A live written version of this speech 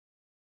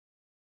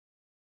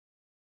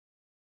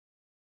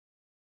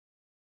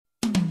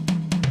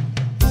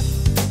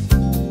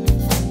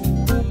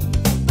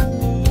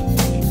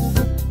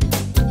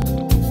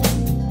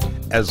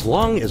As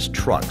long as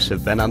trucks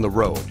have been on the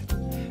road,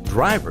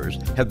 drivers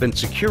have been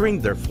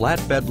securing their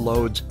flatbed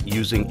loads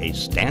using a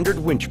standard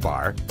winch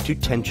bar to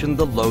tension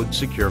the load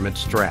securement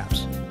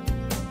straps.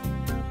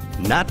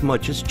 Not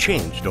much has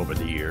changed over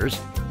the years.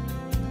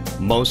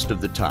 Most of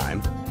the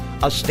time,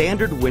 a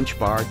standard winch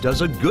bar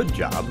does a good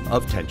job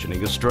of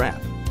tensioning a strap.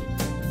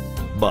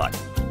 But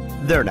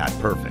they're not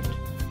perfect.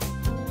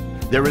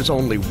 There is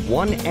only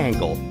one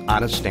angle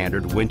on a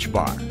standard winch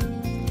bar,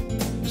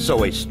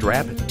 so a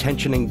strap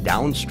tensioning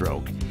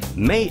downstroke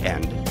may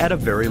end at a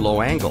very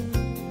low angle.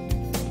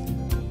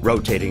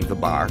 Rotating the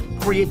bar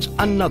creates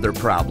another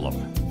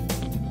problem,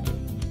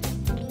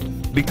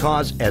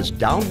 because as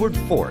downward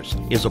force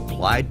is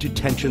applied to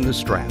tension the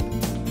strap,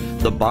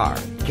 the bar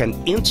can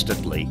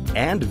instantly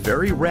and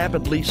very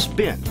rapidly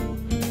spin,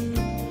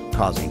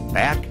 causing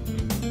back,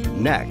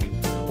 neck,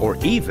 or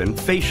even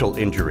facial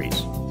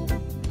injuries.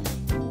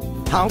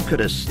 How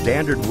could a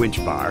standard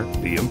winch bar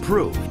be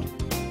improved?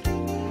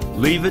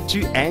 Leave it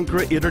to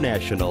Ankara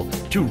International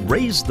to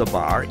raise the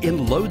bar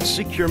in load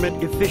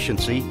securement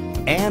efficiency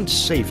and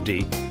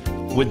safety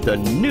with the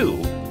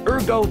new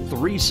Ergo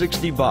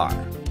 360 bar,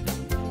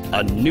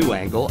 a new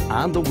angle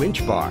on the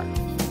winch bar.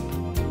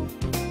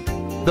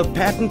 The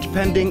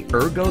patent-pending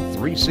Ergo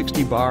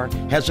 360 bar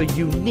has a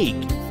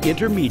unique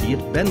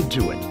intermediate bend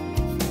to it,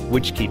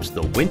 which keeps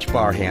the winch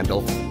bar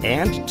handle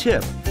and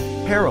tip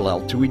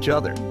parallel to each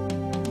other.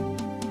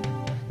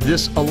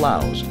 This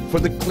allows for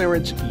the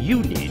clearance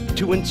you need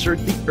to insert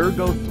the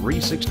Ergo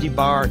 360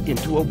 bar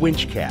into a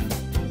winch cap.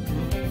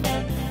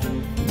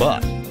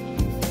 But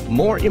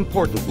more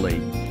importantly,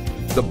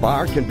 the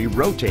bar can be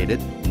rotated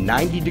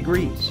 90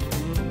 degrees,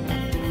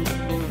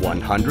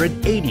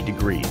 180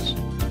 degrees,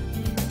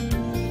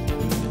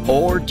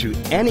 or to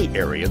any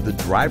area the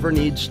driver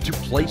needs to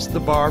place the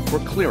bar for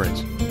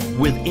clearance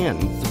within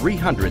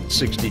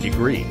 360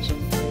 degrees,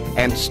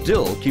 and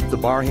still keep the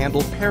bar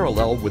handle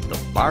parallel with the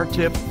bar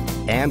tip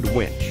and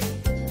winch.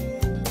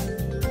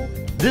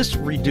 This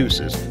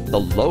reduces the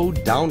low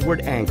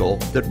downward angle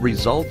that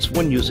results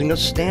when using a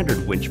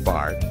standard winch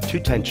bar to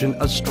tension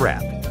a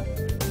strap.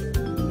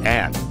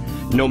 And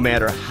no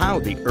matter how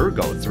the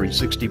Ergo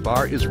 360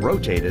 bar is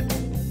rotated,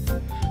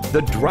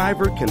 the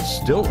driver can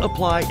still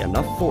apply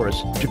enough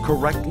force to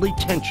correctly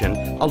tension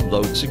a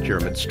load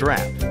securement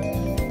strap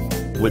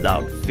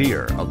without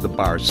fear of the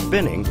bar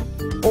spinning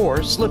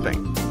or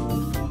slipping.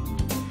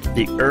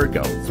 The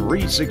Ergo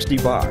 360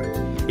 bar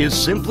is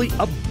simply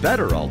a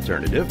better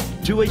alternative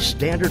to a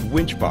standard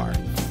winch bar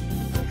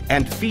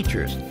and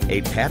features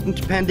a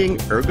patent-pending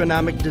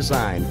ergonomic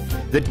design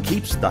that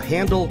keeps the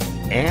handle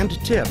and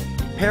tip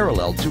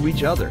parallel to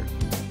each other.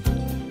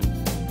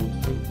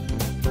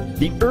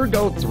 The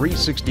Ergo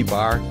 360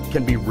 bar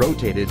can be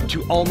rotated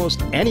to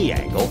almost any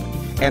angle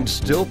and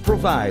still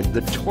provide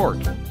the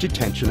torque to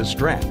tension a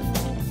strap.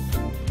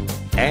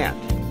 And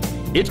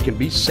it can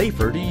be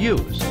safer to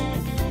use,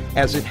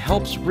 as it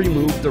helps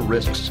remove the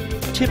risks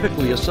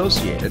typically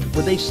associated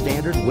with a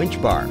standard winch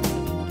bar.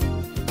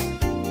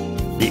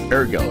 The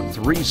Ergo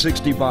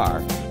 360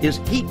 bar is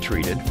heat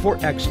treated for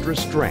extra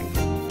strength.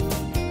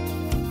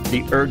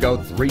 The Ergo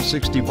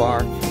 360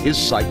 bar is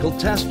cycle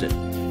tested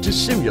to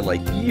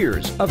simulate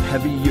years of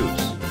heavy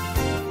use.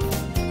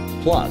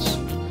 Plus,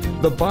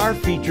 the bar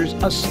features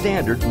a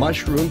standard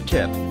mushroom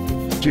tip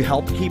to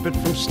help keep it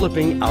from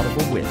slipping out of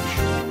a winch.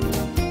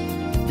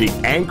 The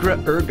Ankara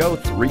Ergo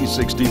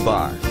 360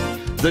 bar,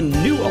 the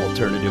new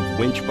alternative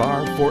winch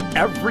bar for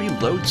every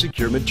load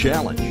securement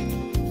challenge.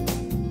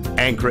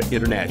 Ankara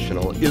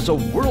International is a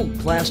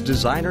world-class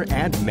designer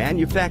and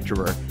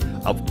manufacturer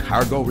of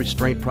cargo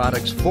restraint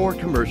products for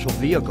commercial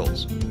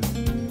vehicles.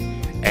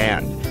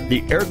 And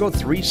the Ergo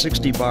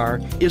 360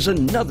 bar is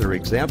another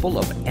example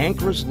of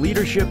Ankara's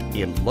leadership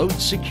in load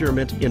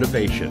securement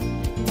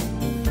innovation.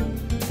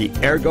 The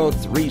Ergo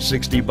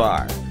 360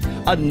 bar,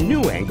 a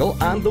new angle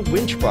on the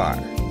winch bar.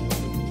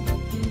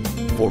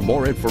 For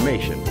more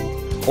information,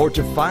 or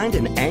to find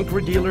an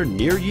Ankara dealer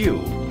near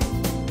you,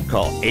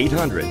 call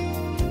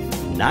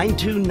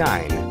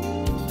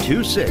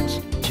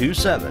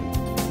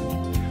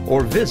 800-929-2627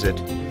 or visit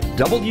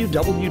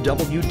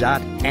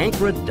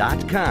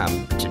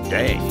www.ankara.com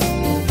today.